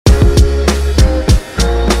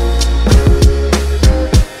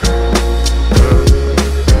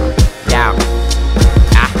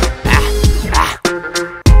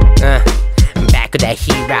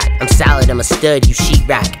understood, you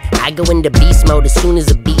sheetrock. I go into beast mode as soon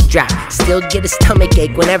as a beat drop. Still get a stomach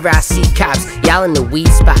ache whenever I see cops. Y'all in the weed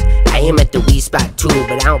spot, I am at the weed spot too.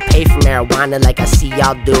 But I don't pay for marijuana like I see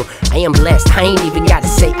y'all do. I am blessed, I ain't even gotta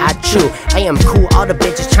say I chew. I am cool, all the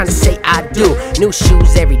bitches tryna say I do. New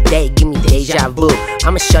shoes every day, give me deja vu.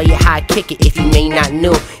 I'ma show you how I kick it if you may not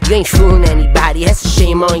know. You ain't fooling anybody, that's a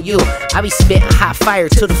shame on you. I be spitting hot fire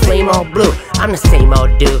till the flame all blue. I'm the same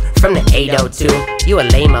old dude from the 802. You a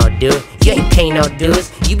lame old dude, you ain't pay no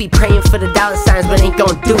dues. You be praying for the dollar signs but ain't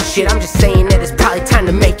gon' do shit. I'm just saying that it's probably time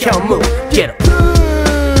to make your move. Get up.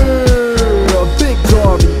 Big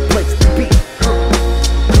Jarv in the place to be.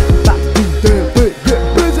 About to do damn big, get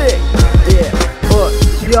busy.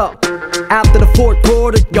 Yeah, yo. After the fourth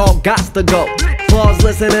quarter, y'all gots to go. Pause,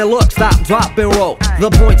 listen and look, stop, drop and roll. The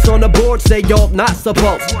points on the board say you're not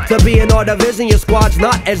supposed to be in our division, your squad's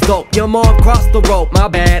not as dope. Your mom crossed the rope, my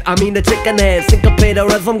bad, I mean the chicken head. Syncopated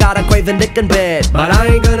rhythm, got a craving dick in bed. But I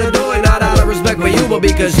ain't gonna do it, not out of respect for you, but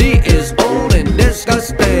because he is old and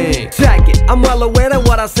disgusting. Check it, I'm well aware that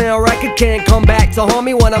what I say on record can't come back to haunt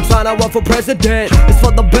me when I'm trying to run for president. It's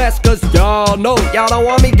for the best, cause y'all know y'all don't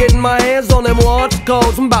want me getting my hands on them launch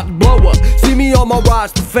codes. I'm about to blow up, see me on my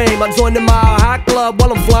rise to fame. I joined the Mile High Club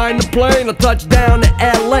while I'm flying the plane. I touch down to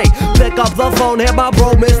LA, pick up the phone, hit my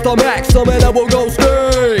bro Mr. Max, so man I will go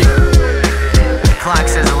skate. The clock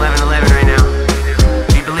says 11:11 right now.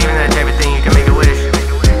 If you believe in that type of thing, you can make a wish.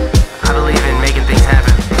 I believe in making things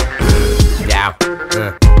happen. Yeah,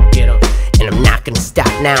 get up. And I'm not gonna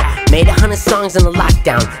stop now. Made 100 songs in the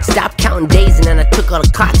lockdown. Stopped counting days and then I took all the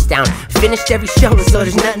clocks down. Finished every show so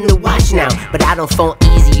there's nothing to watch now. But I don't phone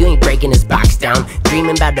easy, you ain't breaking this box down.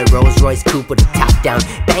 Dreaming about the Rolls Royce coupe with the top down.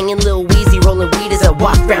 Banging Lil Weezy, rolling weed as I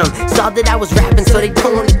walk round. Saw that I was rapping so they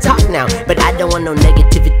don't want to talk now. But I don't want no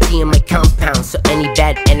negativity in my compound, so any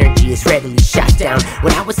bad energy is readily shot down.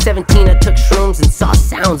 When I was 17 I took shrooms and saw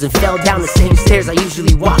sounds and fell down the same stairs I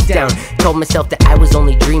usually walk down. Told myself that I was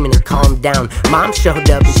only dreaming and calmed down. Mom showed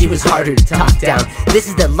up and she was harder to talk down. This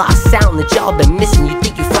is the lost sound that y'all been missing. You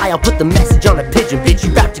think you fly, I'll put the message on a pigeon, bitch,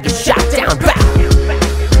 you about to get shot down.